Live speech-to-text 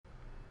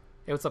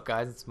Hey, what's up,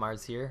 guys? It's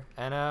Mars here,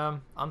 and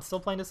I'm still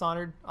playing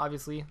Dishonored.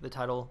 Obviously, the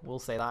title will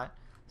say that.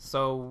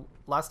 So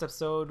last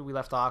episode we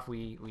left off.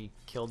 We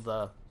killed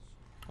the,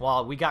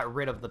 well, we got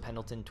rid of the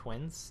Pendleton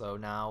twins. So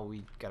now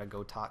we gotta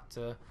go talk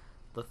to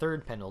the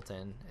third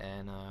Pendleton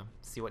and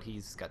see what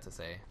he's got to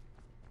say.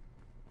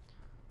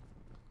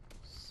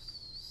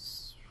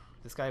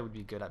 This guy would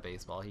be good at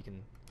baseball. He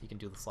can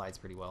do the slides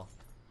pretty well.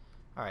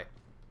 All right.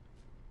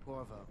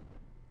 Corvo,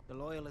 the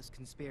Loyalist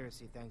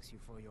conspiracy thanks you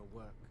for your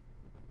work.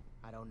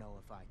 I don't know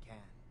if I can.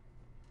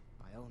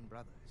 My own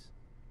brothers.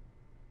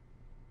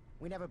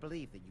 We never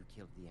believed that you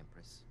killed the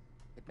Empress.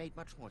 It made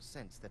much more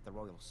sense that the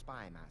Royal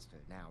Spy Master,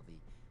 now the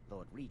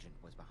Lord Regent,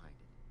 was behind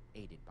it,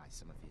 aided by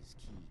some of his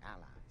key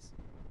allies.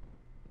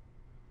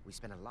 We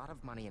spent a lot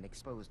of money and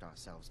exposed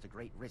ourselves to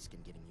great risk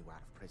in getting you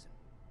out of prison.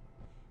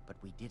 But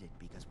we did it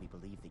because we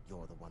believe that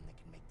you're the one that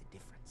can make the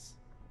difference.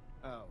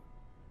 Oh,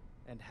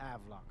 and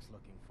Havelock's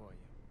looking for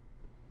you.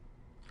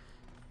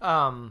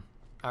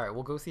 All right,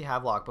 we'll go see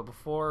Havelock, but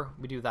before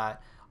we do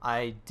that,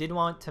 I did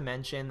want to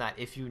mention that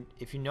if you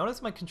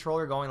notice my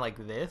controller going like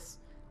this,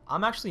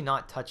 I'm actually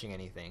not touching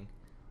anything.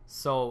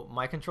 So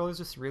my controller is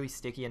just really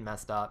sticky and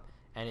messed up,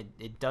 and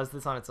it does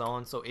this on its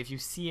own. So if you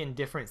see in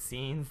different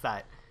scenes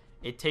that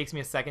it takes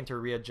me a second to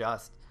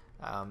readjust,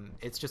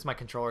 it's just my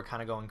controller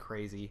kind of going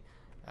crazy.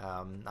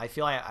 I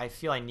feel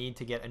I need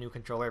to get a new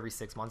controller every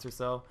 6 months or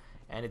so,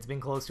 and it's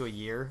been close to a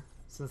year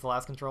since the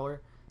last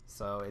controller,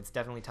 so it's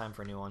definitely time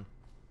for a new one.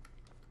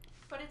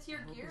 But it's your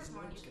Gears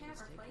one, you can't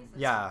replace it.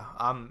 Yeah,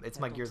 it's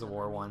my Gears of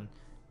War one,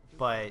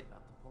 but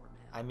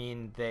I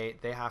mean they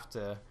have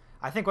to.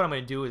 I think what I'm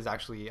gonna do is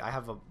actually I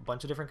have a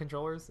bunch of different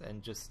controllers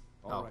and just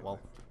well,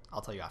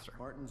 I'll tell you after.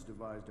 Martin's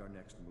devised our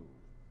next move.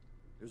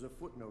 There's a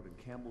footnote in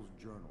Campbell's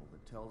journal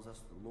that tells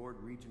us the Lord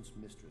Regent's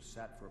mistress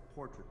sat for a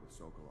portrait with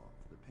Sokolov,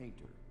 the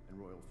painter and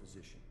royal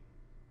physician.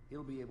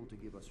 He'll be able to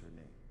give us her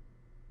name.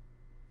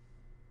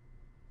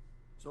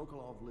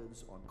 Sokolov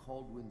lives on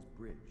Caldwin's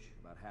Bridge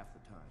about half the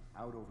time,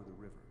 out over the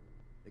river.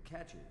 The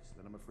catch is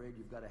that I'm afraid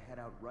you've got to head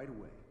out right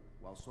away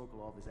while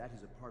Sokolov is at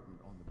his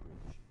apartment on the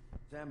bridge.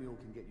 Samuel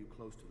can get you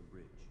close to the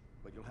bridge,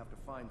 but you'll have to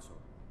find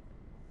Sokolov.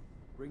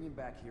 Bring him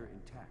back here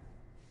intact,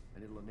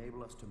 and it'll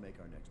enable us to make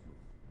our next move.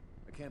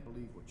 I can't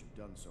believe what you've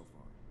done so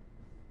far.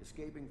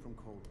 Escaping from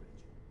Coldridge,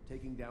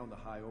 taking down the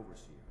High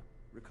Overseer,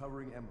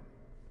 recovering Emily.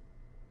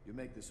 You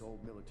make this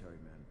old military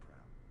man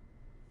proud.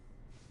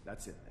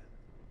 That's it then.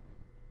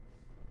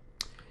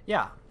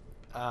 Yeah,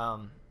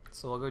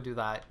 so we'll go do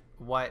that.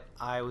 What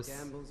I was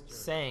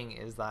saying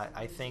is that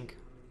I think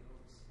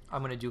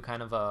I'm gonna do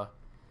kind of a,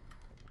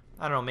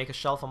 I don't know, make a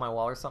shelf on my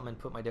wall or something and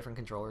put my different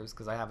controllers,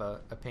 because I have a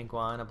pink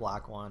one, a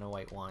black one, a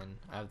white one.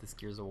 I have this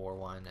Gears of War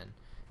one, and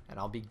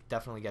I'll be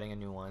definitely getting a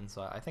new one.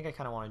 So I think I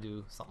kind of want to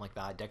do something like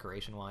that,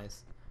 decoration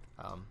wise.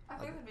 I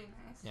think that'd be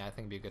nice. Yeah, I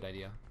think it'd be a good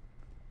idea.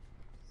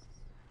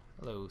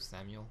 Hello,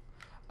 Samuel.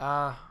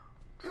 Sorry.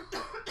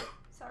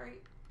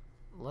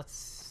 Let's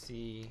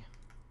see.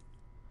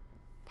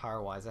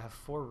 Power wise, I have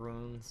 4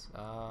 runes.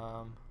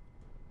 I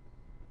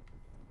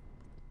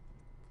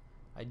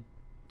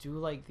do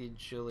like the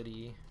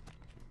agility,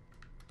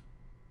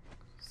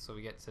 so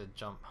we get to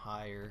jump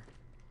higher.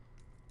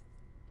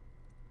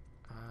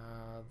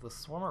 The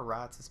swarm of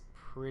rats is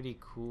pretty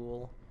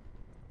cool.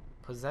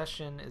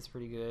 Possession is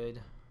pretty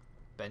good.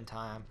 Bend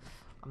time.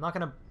 I'm not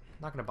gonna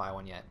buy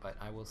one yet, but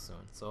I will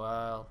soon. So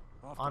Off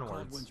to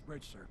onwards. Caldwin's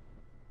Bridge, sir.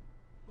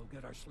 We'll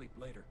get our sleep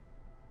later.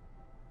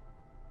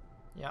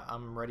 Yeah,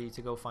 I'm ready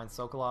to go find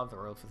Sokolov, the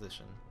royal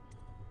physician.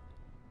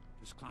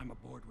 Just climb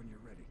aboard when you're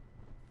ready.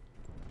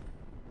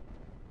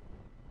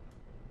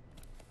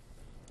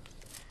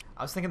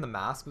 I was thinking the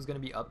mask was gonna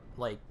be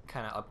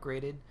kind of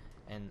upgraded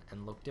and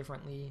look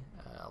differently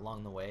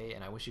along the way,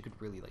 and I wish you could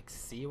really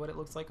see what it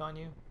looks like on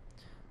you.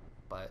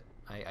 But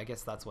I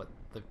guess that's what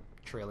the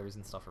trailers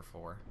and stuff are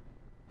for.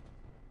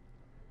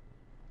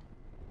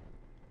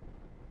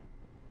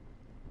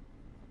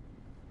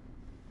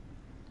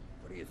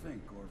 What do you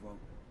think, Corvo?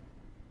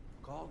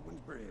 Caldwin's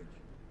Bridge.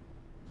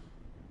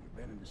 You've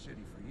been in the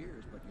city for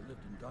years, but you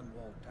lived in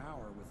Dunwall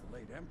Tower with the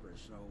late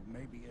Empress, so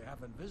maybe you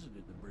haven't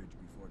visited the bridge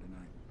before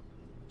tonight.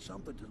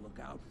 Something to look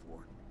out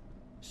for.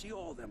 See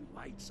all them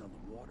lights on the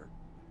water?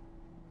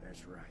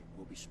 That's right,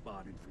 we'll be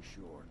spotted for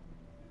sure.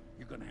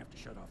 You're gonna have to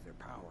shut off their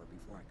power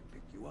before I can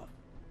pick you up.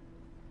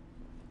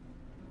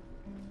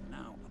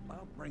 Now,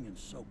 about bringing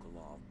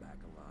Sokolov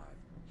back alive.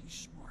 He's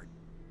smart.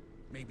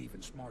 Maybe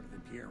even smarter than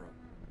Piero.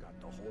 Got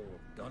the whole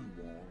of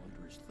Dunwall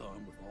under his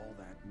thumb with all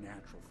that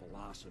natural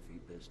philosophy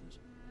business.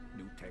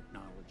 New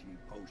technology,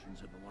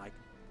 potions, and the like.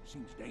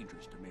 Seems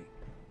dangerous to me.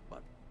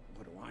 But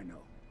what do I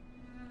know?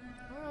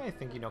 I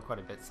think you know quite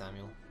a bit,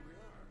 Samuel.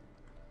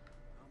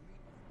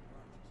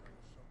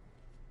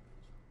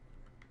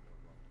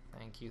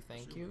 Thank you,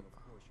 thank you.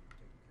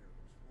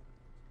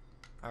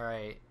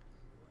 Alright.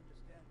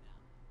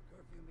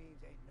 Curfew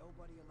means ain't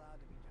nobody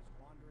allowed to be just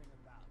wandering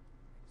about,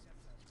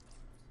 except us guards.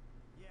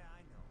 Yeah,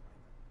 I know.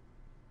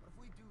 But if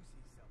we do see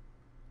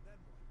someone, then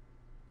what?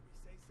 Do we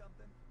say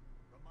something?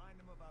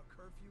 Remind them about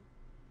curfew?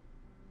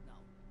 No,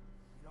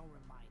 you don't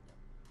remind them.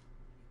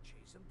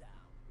 knocks him down,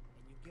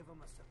 and you give him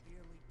a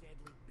severely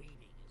deadly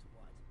beating is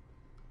what?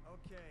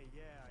 Okay,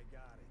 yeah, I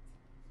got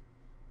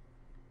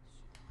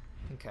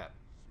it. Okay.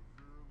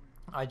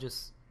 I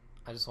just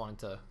wanted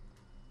to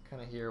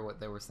kind of hear what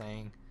they were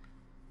saying.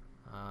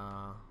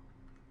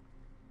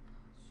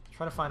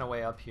 Try to find a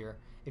way up here.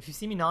 If you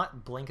see me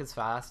not blink as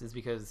fast, is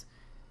because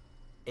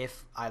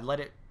if I let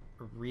it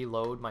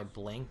reload my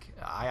blink,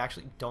 I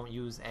actually don't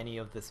use any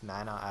of this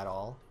mana at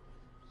all.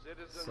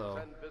 Citizens So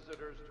and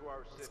visitors to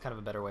our city, it's kind of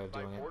a better way of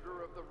doing by it.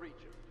 order of the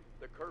regent,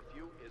 the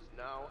curfew is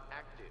now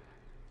active.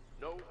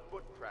 No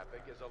foot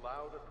traffic is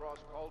allowed across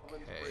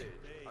Caldwin's Okay. Bridge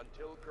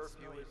until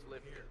curfew is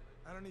lifted.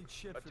 I don't need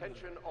shit for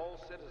Attention all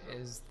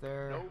citizens. Is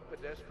there... No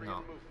pedestrian No.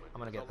 movement I'm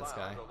gonna is get this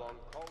guy. allowed along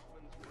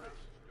Caldwin's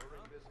Bridge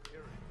during this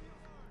period.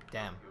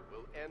 Damn. You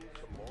will end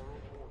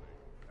tomorrow morning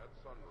at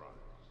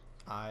sunrise.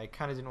 I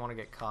kind of didn't want to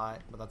get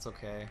caught, but that's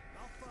okay.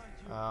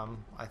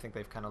 I think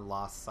they've kind of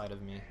lost sight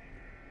of me.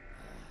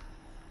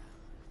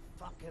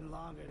 Fucking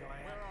longer do I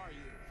have? Where are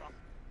you? Fuck.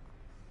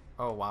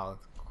 Oh wow,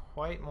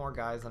 quite more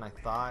guys than I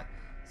thought.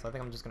 So I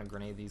think I'm just gonna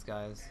grenade these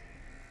guys.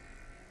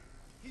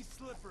 He's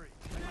slippery.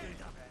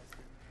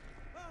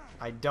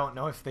 I don't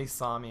know if they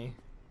saw me.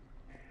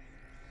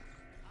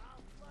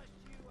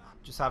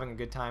 Just having a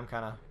good time,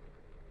 kind of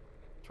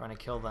trying to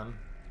kill them.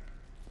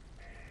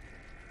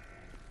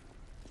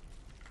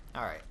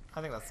 Alright,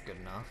 I think that's good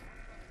enough.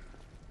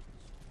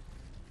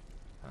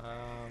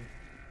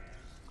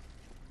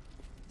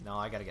 No,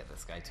 I gotta get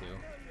this guy too. I know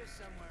you're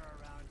somewhere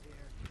around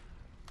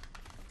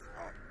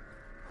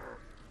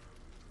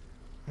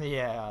here.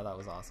 Yeah, that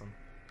was awesome.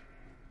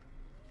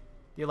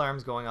 The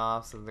alarm's going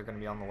off, so they're gonna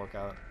be on the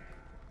lookout.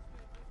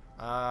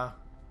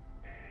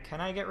 Can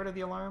I get rid of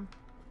the alarm?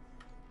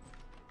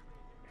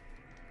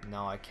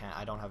 No, I can't.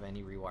 I don't have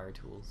any rewire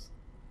tools.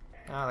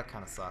 Ah, that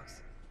kind of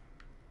sucks.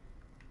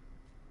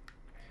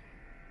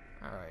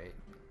 Alright.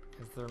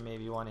 Is there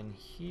maybe one in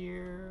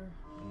here?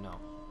 No.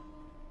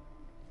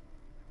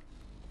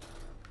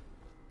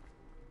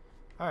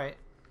 Alright.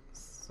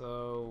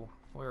 So,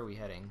 where are we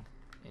heading?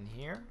 In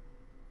here?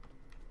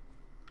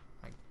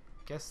 I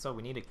guess so.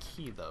 We need a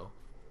key, though.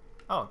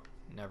 Oh,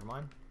 never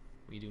mind.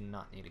 We do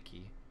not need a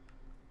key.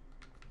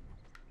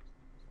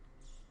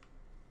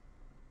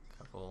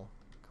 Couple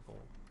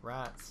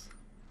rats.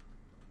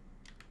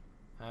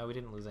 We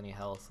didn't lose any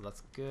health, so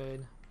that's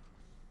good.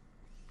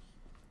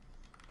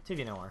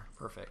 TV nowhere.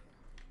 Perfect.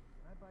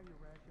 Can I buy you a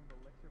ration of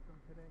elixir from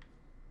today?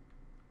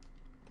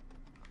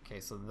 Okay,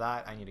 so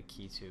that I need a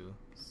key to.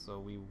 So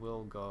we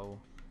will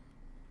go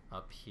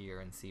up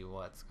here and see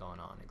what's going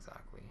on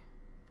exactly.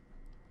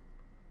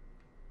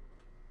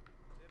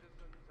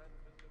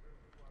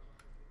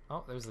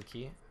 Oh, there's the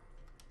key.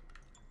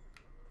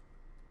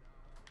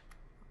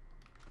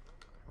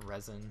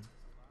 Resin.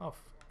 Oh.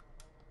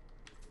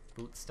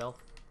 Boot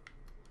stealth.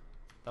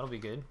 That'll be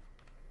good.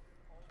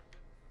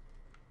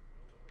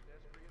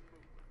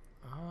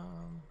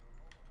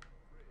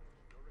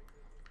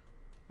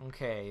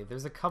 Okay,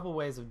 there's a couple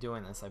ways of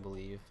doing this, I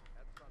believe.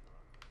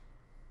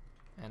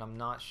 And I'm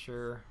not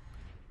sure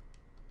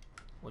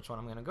which one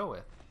I'm gonna go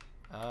with.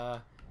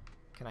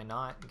 Can I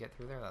not get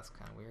through there? That's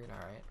kind of weird.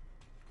 Alright.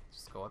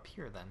 Just go up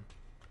here then.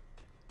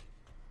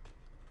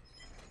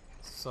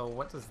 So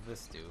what does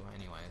this do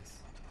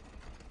anyways?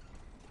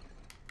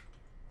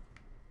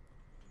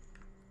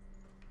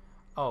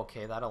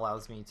 Okay, that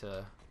allows me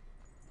to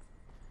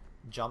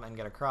jump and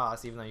get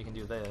across, even though you can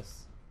do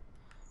this.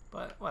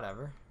 But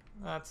whatever.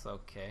 That's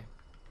okay.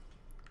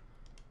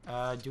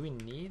 Do we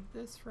need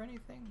this for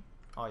anything?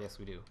 Oh, yes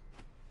we do.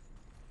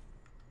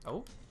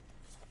 Oh?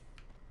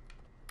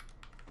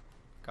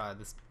 God,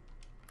 this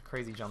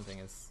crazy jumping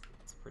is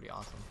pretty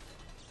awesome.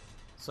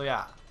 So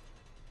yeah,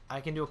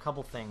 I can do a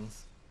couple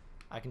things.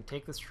 I can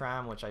take this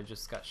tram, which I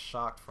just got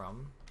shocked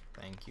from.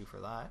 Thank you for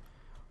that.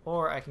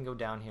 Or I can go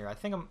down here. I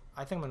think I'm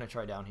gonna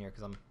try down here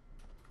because I'm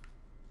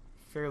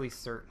fairly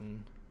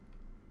certain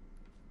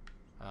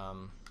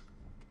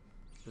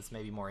this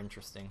may be more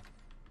interesting.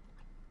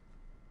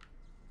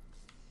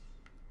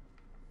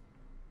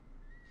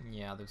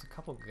 Yeah, there's a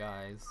couple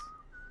guys.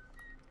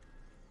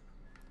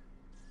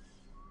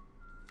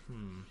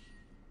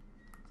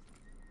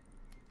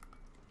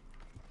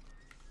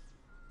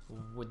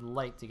 Would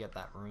like to get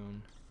that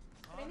rune.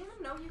 I didn't even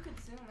know you could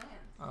zoom in.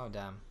 Oh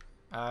damn.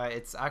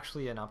 It's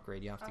actually an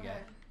upgrade you have to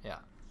get. Yeah.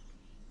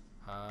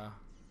 Come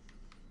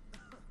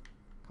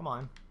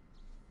on.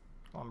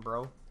 Come on,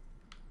 bro.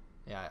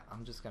 Yeah,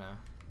 I'm just gonna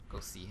go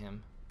see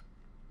him.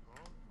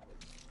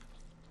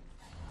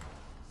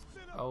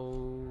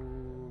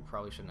 Oh,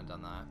 probably shouldn't have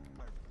done that.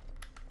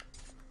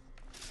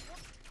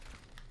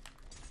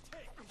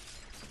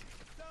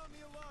 Sound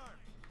the alarm.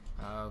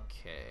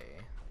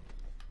 Okay.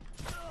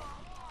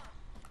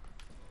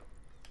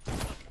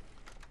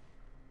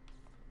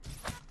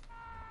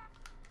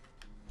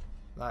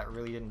 That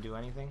really didn't do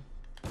anything.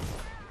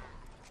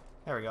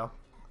 There we go.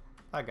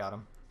 I got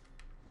him.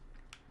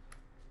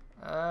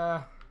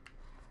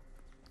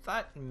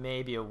 That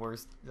may be a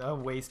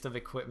waste of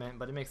equipment,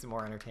 but it makes it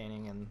more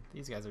entertaining, and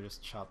these guys are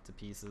just chopped to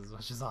pieces,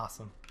 which is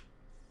awesome.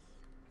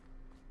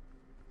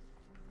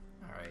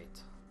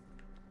 Alright.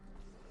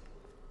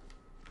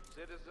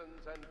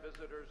 Citizens and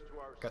visitors to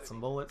our Got city,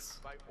 some bullets.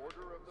 by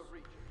order of the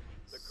regent,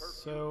 the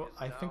curfew So,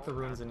 is I think the now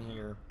rune's in active.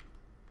 here.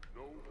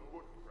 No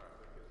foot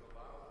traffic is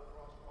allowed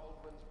across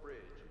Caldwin's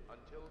Bridge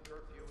until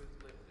curfew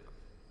is lifted.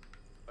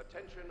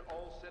 Attention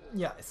all citizens.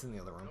 Yeah, it's in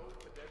the other room. No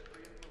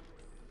pedestrian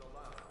movement is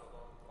allowed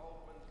along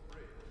Caldwin's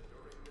Bridge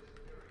during this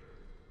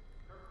period.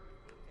 Curfew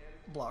will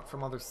end Block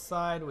from other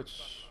side,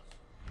 which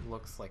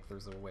looks like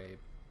there's a way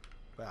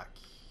back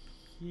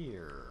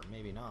here.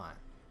 Maybe not.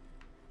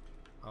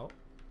 Oh.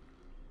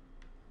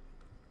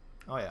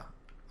 Oh yeah.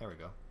 There we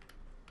go.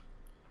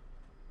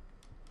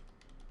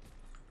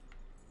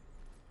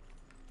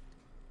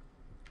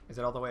 Is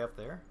it all the way up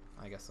there?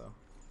 I guess so.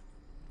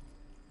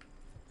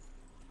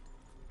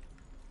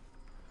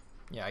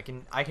 Yeah, I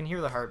can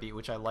hear the heartbeat,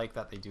 which I like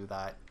that they do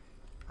that.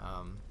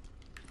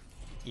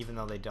 Even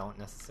though they don't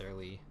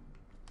necessarily...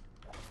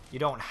 You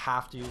don't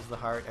have to use the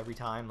heart every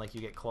time, like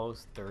you get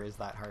close, there is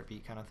that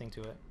heartbeat kind of thing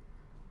to it.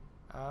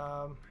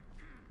 I'm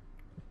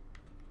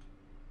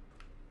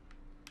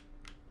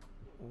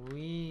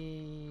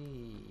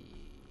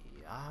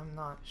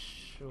not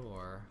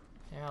sure.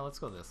 Yeah, let's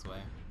go this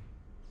way.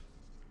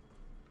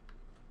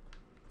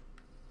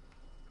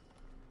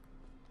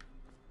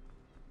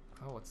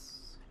 Oh,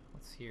 what's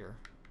here?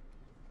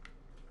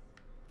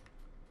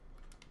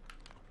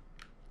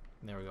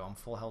 There we go, I'm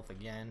full health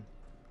again.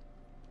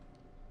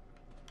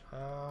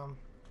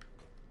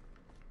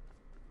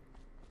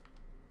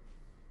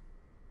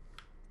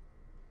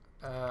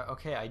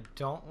 Okay, I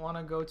don't want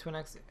to go to an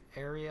next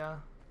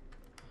area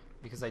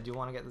because I do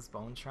want to get this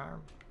bone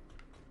charm.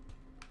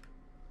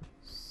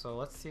 So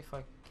let's see if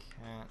I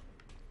can't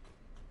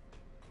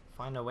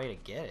find a way to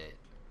get it.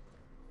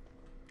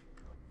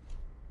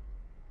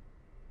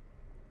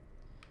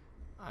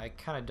 I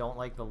kind of don't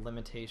like the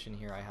limitation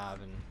here I have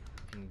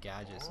in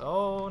gadgets.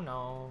 Oh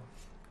no.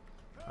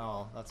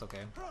 Oh, that's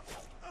okay.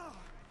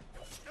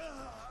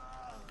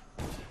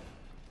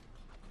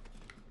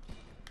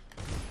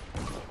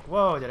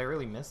 Whoa, did I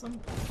really miss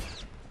him?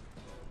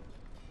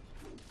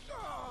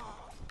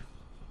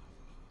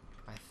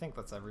 I think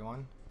that's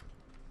everyone.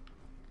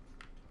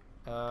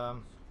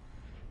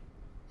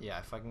 Yeah,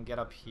 if I can get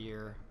up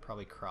here,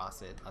 probably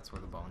cross it. That's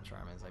where the bone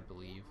charm is, I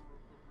believe.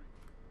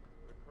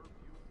 The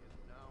curfew is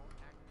now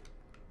active.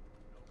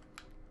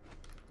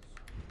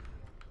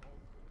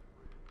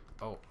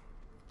 Oh,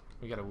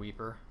 we got a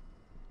weeper.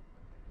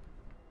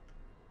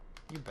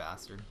 You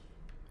bastard.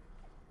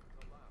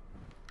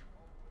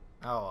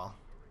 Oh well.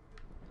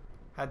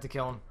 Had to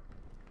kill him.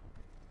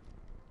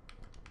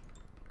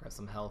 Grab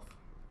some health.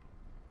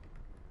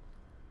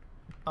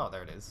 Oh,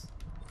 there it is.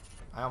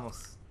 I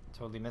almost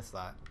totally missed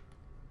that.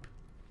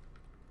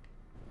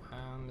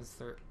 Is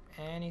there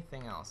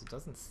anything else? It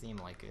doesn't seem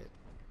like it.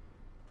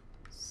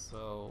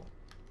 So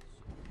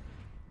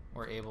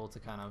we're able to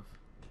kind of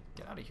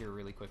get out of here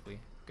really quickly.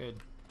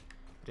 Good.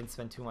 Didn't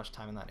spend too much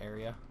time in that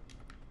area,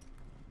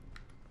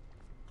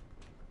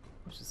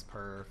 which is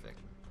perfect.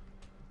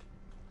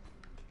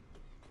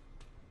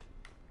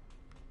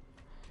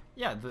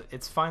 Yeah,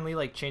 it's finally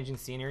like changing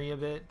scenery a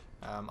bit.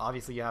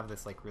 Obviously you have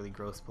this like really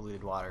gross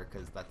polluted water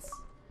because that's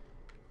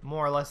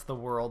more or less the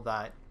world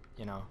that,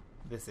 you know,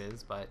 this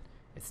is, but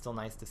it's still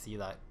nice to see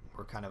that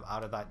we're kind of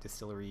out of that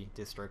distillery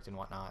district and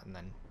whatnot, and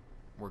then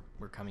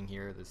we're coming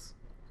here.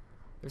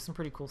 There's some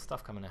pretty cool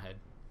stuff coming ahead.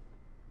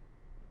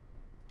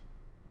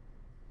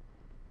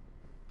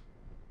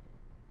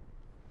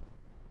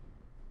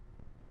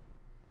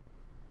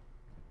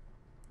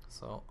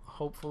 So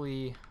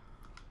hopefully,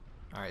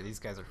 all right, these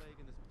guys are.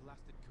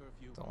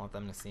 Don't want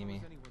them to see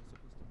me.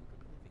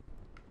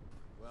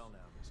 Well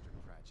now, Mr.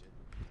 Cratchit.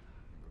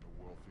 Even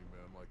a wealthy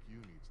man like you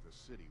needs the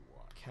city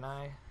watch. Can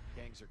I?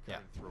 Gangs are Yeah.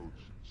 cutting throats.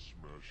 Trojans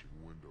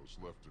smashing windows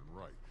left and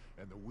right.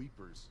 And the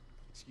Weepers,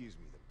 excuse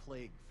me, the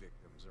plague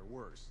victims are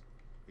worse.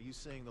 Are you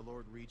saying the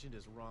Lord Regent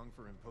is wrong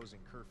for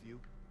imposing curfew?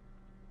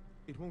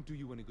 It won't do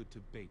you any good to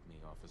bait me,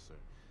 officer.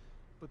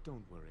 But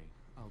don't worry,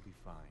 I'll be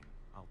fine.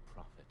 I'll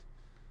profit.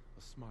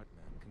 A smart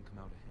man can come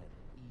out ahead,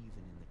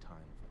 even in the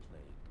time of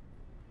plague.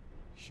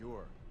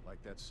 Sure,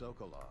 like that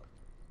Sokolov.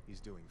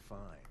 He's doing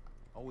fine.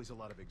 Always a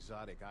lot of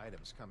exotic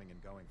items coming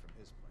and going from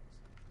his place.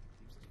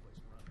 Keeps this place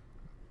running,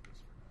 at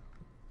least for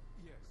now.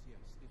 Yes,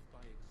 if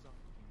by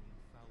exotic you mean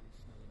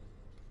foul-smelling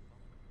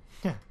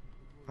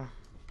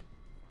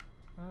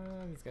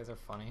as These guys are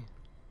funny.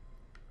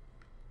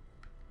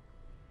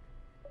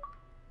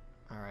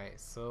 Alright,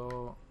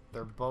 so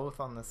they're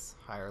both on this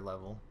higher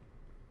level.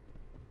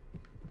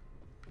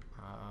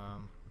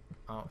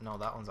 Oh no,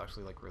 that one's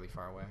actually like really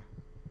far away.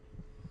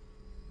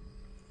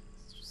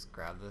 Let's just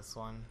grab this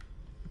one.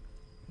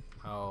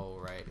 Oh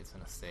right, it's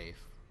in a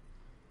safe.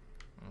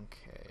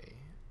 Okay.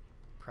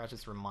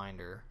 Pratchett's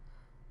reminder.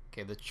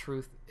 Okay, the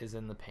truth is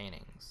in the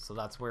paintings. So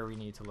that's where we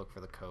need to look for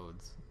the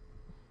codes.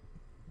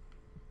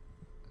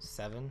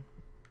 7.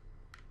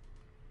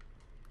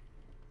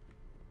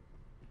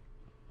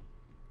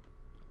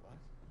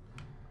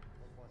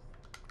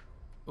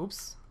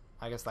 Oops.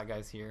 I guess that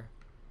guy's here.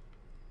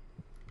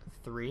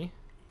 3.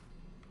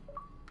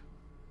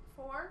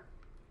 4?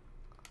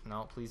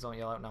 No, please don't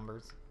yell out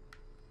numbers.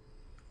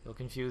 You'll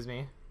confuse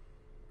me.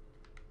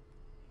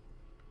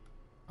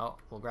 Oh,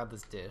 we'll grab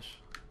this dish.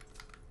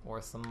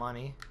 Or some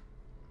money.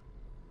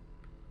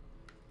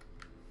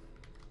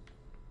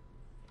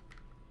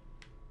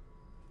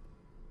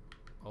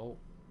 Oh.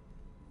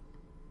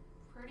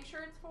 Pretty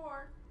sure it's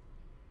 4.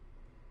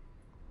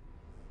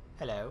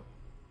 Hello.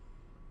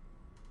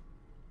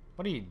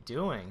 What are you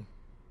doing?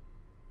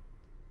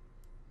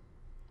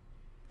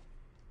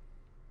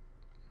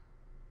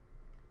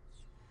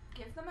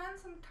 Give the man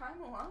some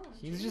time alone.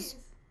 He's Jeez. just...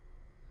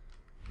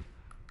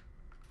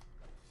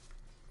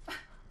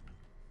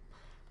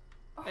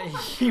 Oh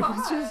he my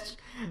was just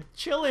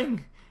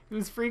chilling. He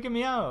was freaking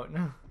me out.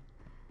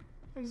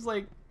 It was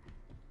like...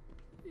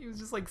 He was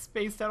just like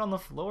spaced out on the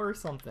floor or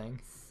something.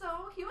 So,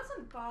 he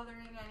wasn't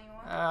bothering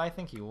anyone. I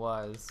think he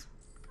was.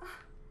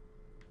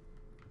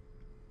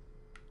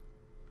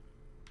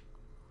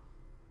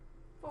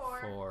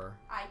 4. 4.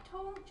 I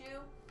told you.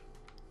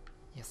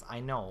 Yes, I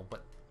know,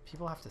 but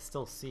people have to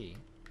still see.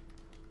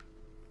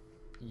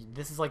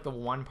 This is like the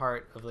one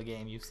part of the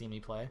game you've seen me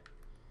play.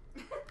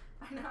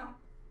 I know.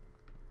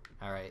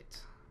 Alright.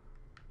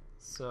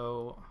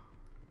 So...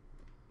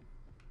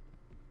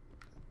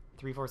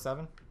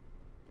 347?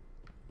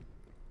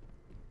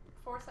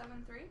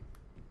 473?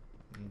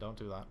 Don't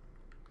do that.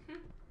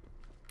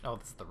 Oh,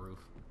 this is the roof.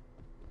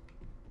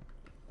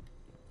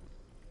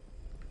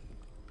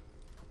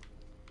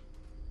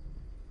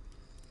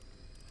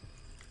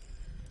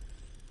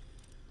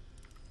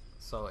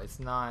 So it's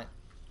not...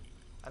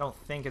 I don't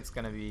think it's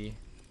gonna be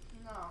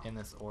No. in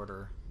this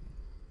order.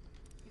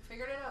 You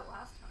figured it out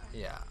last time.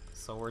 Yeah,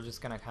 so we're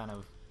just gonna kind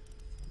of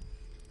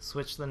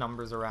switch the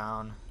numbers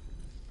around.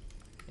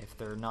 If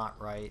they're not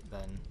right,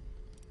 then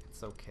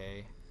it's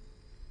okay.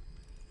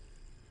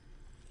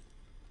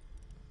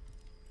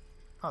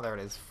 Oh, there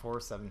it is,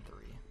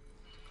 473.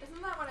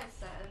 Isn't that what I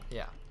said?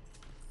 Yeah.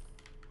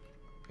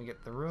 We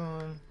get the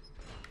rune.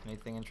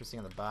 Anything interesting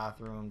in the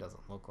bathroom?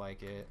 Doesn't look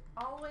like it.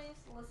 Always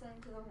listen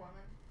to the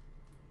woman.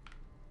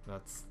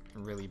 That's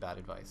really bad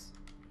advice.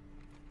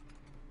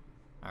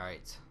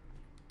 Alright.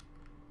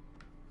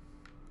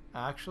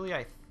 Actually,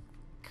 I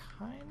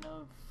kind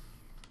of...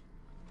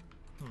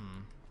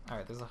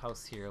 Alright, there's a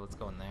house here. Let's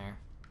go in there.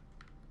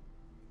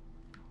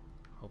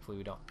 Hopefully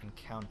we don't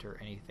encounter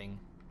anything.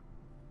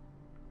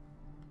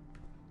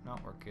 No,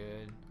 we're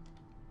good.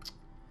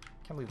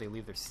 Can't believe they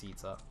leave their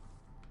seats up.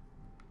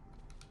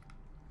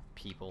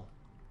 People.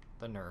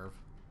 The nerve.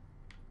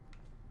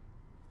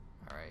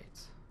 Alright.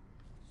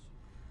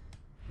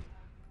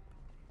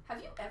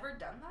 Have you ever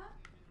done that?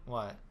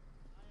 What?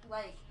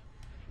 Like,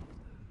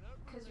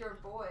 because you're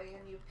a boy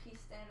and you pee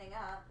standing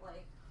up,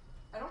 like,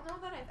 I don't know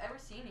that I've ever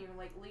seen you,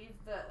 like, leave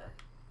the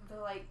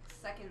like,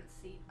 second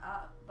seat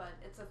up, but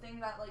it's a thing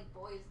that, like,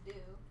 boys do.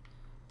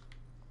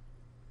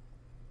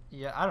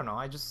 Yeah, I don't know.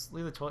 I just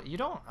leave the toilet. You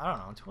don't... I don't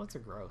know. Toilets are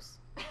gross.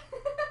 I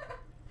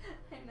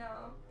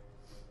know.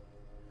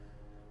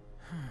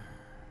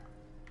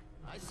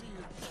 I see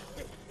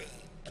you.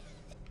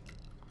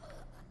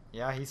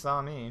 Yeah, he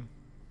saw me.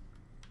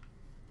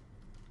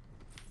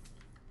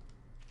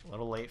 A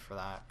little late for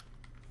that.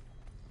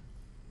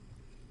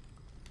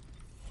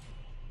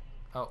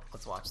 Oh,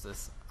 let's watch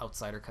this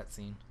outsider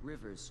cutscene.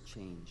 Rivers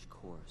change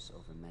course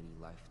over many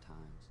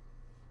lifetimes,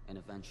 and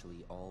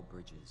eventually all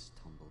bridges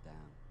tumble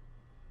down.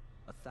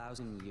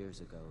 1,000 years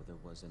ago, there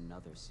was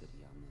another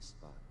city on this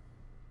spot.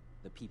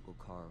 The people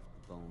carved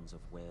the bones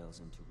of whales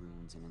into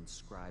runes and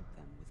inscribed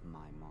them with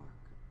my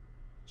mark.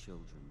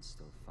 Children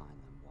still find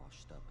them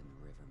washed up in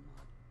the river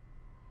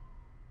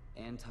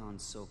mud. Anton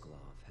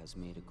Sokolov has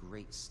made a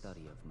great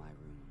study of my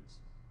runes,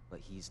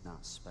 but he's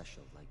not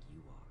special like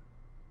you are.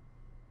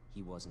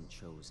 He wasn't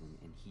chosen,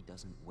 and he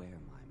doesn't wear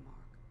my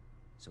mark,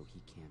 so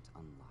he can't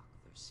unlock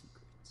their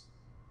secrets.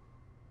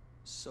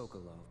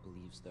 Sokolov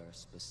believes there are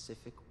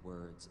specific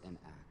words and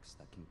acts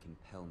that can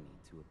compel me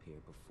to appear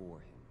before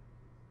him.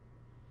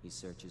 He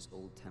searches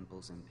old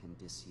temples in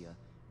Pandysia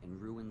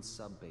and ruined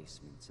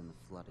sub-basements in the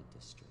flooded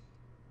district.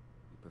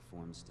 He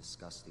performs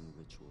disgusting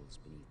rituals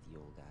beneath the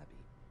old abbey.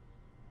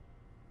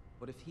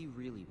 But if he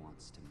really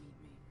wants to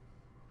meet me,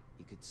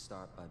 he could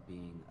start by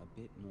being a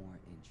bit more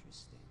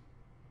interesting.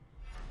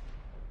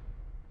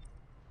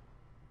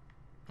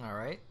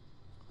 Alright.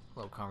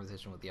 Little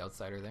conversation with the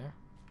outsider there.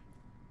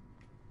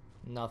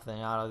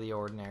 Nothing out of the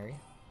ordinary.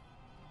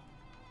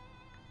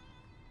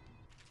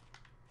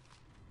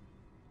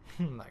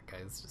 That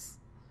guy's just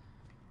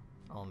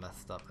all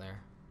messed up there.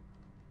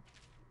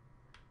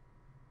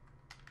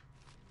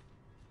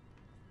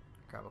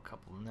 Grab a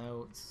couple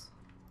notes.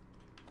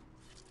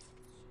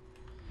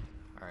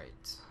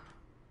 Alright.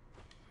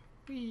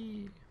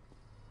 Whee!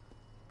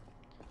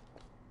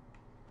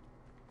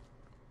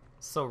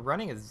 So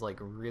running is like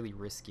really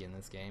risky in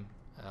this game.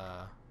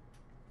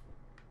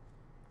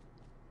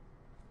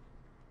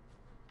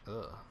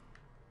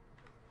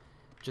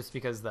 Just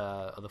because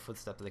of the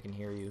footsteps, they can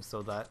hear you.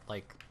 So that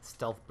like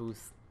stealth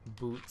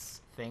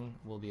boots thing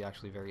will be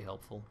actually very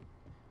helpful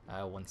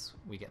once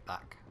we get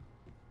back.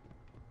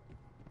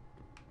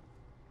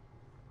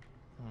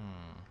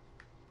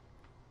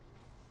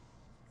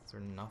 Is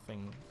there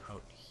nothing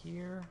out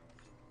here?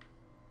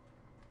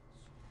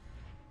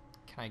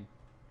 Can I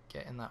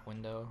get in that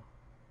window?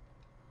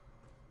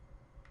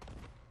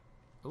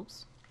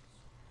 Oops.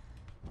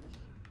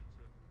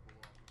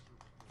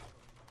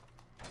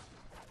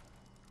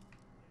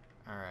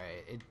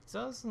 Alright, it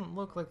doesn't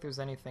look like there's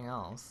anything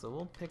else, so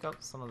we'll pick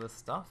up some of this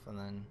stuff and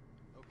then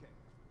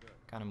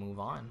kind of move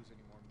on.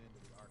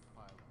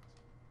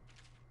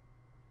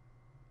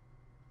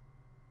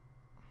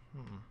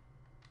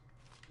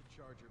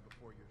 Charger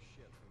before your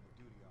shift when the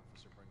duty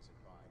officer brings it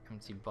by.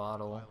 Empty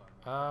bottle.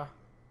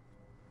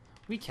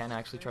 We can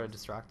actually try to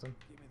distract him.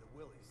 Give me the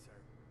willies, sir.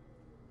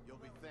 You'll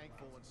be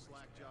thankful when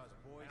Slackjaw's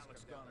boys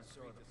Alex come down gone and and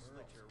saw treat the the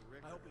pearls. Stitcher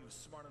I hope he was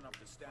smart enough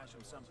to stash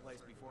them someplace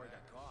before he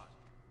got caught.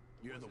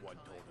 You're the one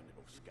told him to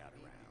go scout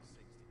around.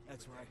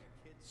 That's right.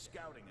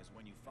 Scouting is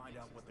when you find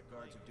out what the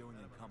guards are doing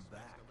and come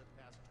back.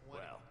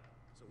 Well,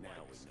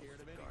 now we know what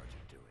the guards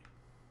are doing.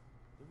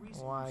 The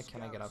reason Why you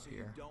can't I get scout up so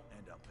you here? don't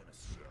end up in a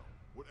cell.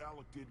 What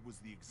Alec did was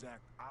the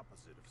exact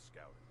opposite of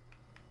scouting.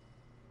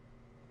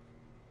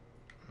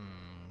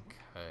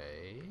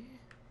 Okay.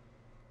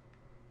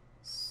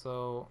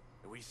 So,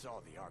 We saw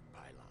the arc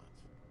pylons.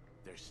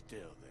 They're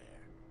still there.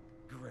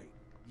 Great.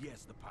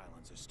 Yes, the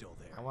pylons are still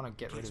there. I want to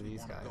get In rid case of we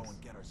these wanna guys. Go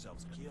and get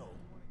ourselves killed.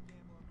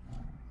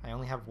 I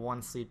only have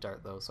one sleep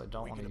dart though, so I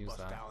don't we want to gonna use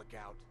bust that. Alec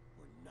out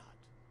or not?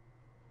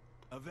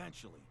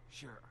 Eventually,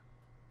 sure.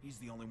 He's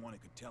the only one who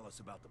could tell us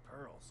about the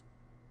pearls.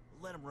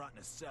 We'll let him rot in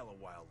a cell a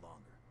while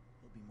longer.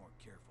 He'll be more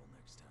careful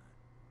next time.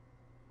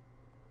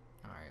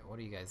 Alright, what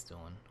are you guys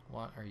doing?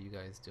 What are you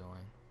guys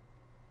doing?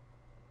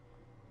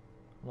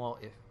 Well,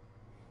 if...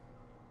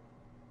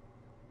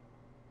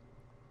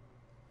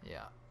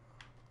 Yeah.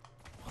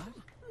 What?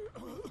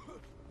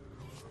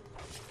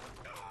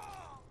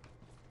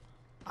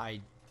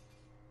 I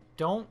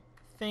don't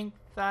think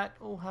that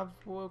will have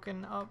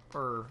woken up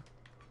or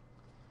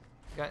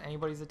got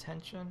anybody's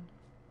attention.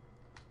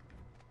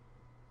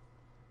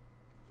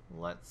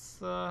 Let's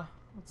go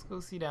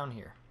see down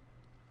here.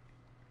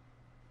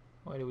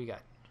 What do we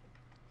got?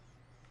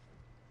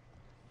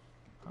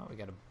 Oh, we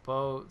got a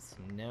boat,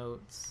 some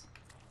notes,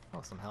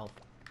 oh, some help,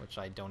 which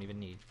I don't even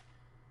need.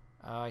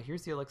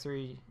 Here's the elixir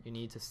you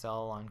need to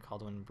sell on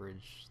Caldwin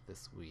Bridge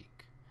this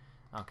week.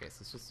 Okay, so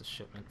it's just a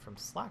shipment from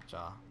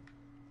Slackjaw.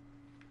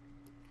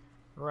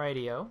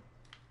 Rightio.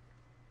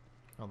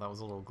 Oh, that was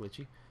a little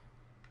glitchy.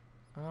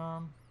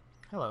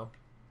 Hello.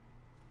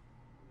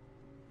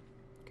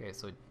 Okay,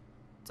 so it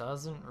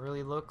doesn't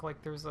really look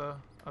like there's a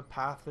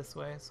path this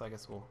way, so I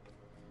guess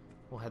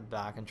we'll head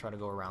back and try to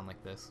go around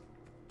like this.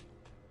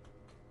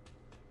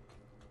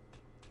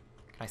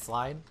 Can I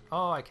slide?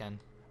 Oh, I can.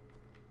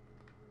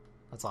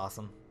 That's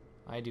awesome.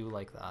 I do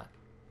like that.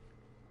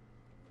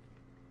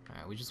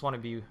 Alright, we just want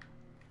to be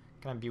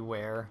kind of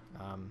beware.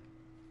 Want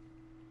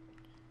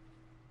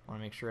to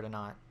make sure to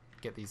not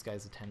get these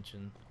guys'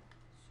 attention.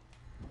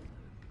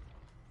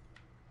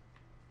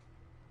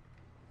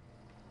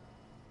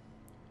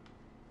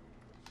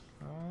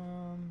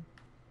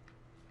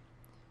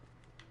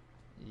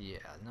 Yeah,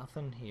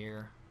 nothing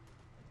here.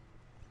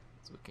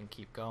 So we can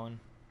keep going.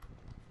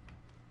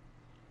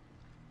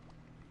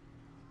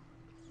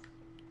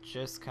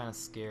 Just kind of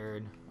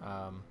scared.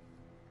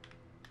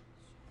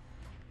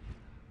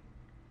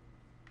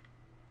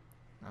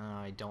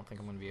 I don't think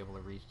I'm going to be able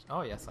to reach.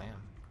 Oh, yes, I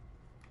am.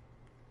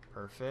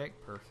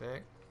 Perfect,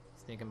 perfect.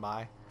 Sneaking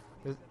by.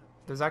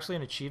 There's actually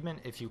an achievement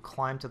if you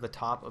climb to the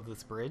top of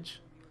this bridge.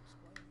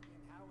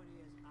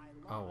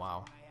 Oh,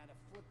 wow.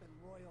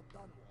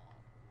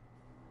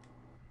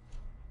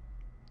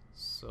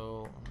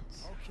 So,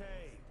 let's...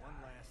 Okay, one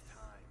last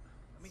time.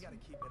 We gotta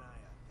keep an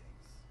eye on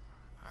things.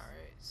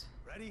 Alright.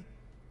 Ready?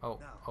 Oh,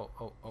 Now, oh.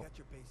 you got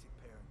your basic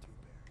pair and two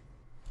pair.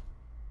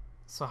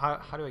 So how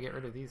do I get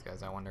rid of these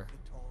guys, I wonder?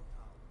 The tall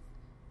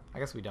towers. I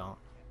guess we don't.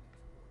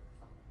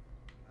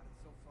 Got it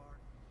so far?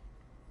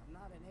 I'm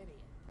not an idiot.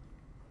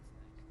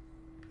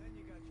 Then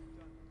you got your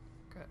gun.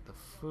 Got the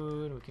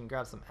food. We can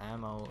grab some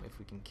ammo if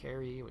we can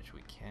carry, which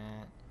we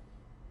can't.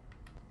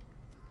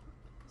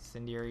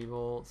 Incendiary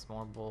bolts,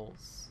 more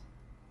bolts.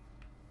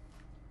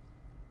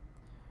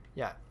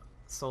 Yeah,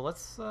 so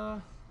let's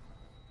kind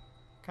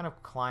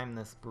of climb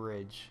this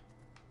bridge.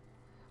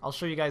 I'll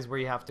show you guys where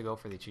you have to go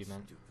for the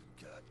achievement.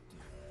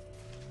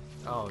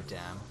 Oh,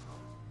 damn.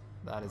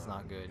 That is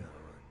not good.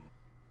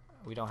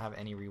 We don't have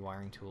any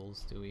rewiring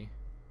tools, do we?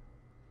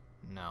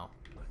 No.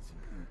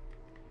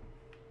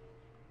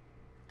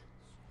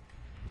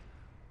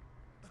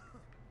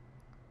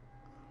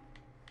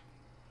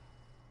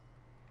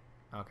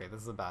 Okay,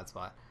 this is a bad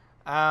spot.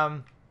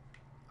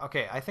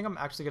 Okay, I think I'm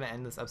actually going to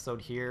end this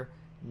episode here.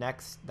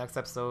 Next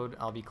episode,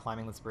 I'll be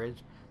climbing this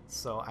bridge.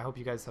 So I hope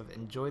you guys have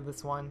enjoyed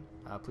this one.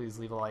 Please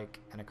leave a like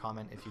and a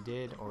comment if you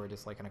did, or a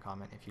dislike and a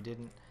comment if you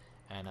didn't.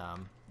 And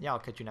yeah, I'll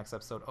catch you next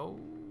episode. Oh,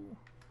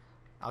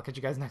 I'll catch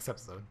you guys next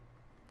episode.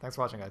 Thanks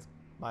for watching, guys.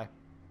 Bye.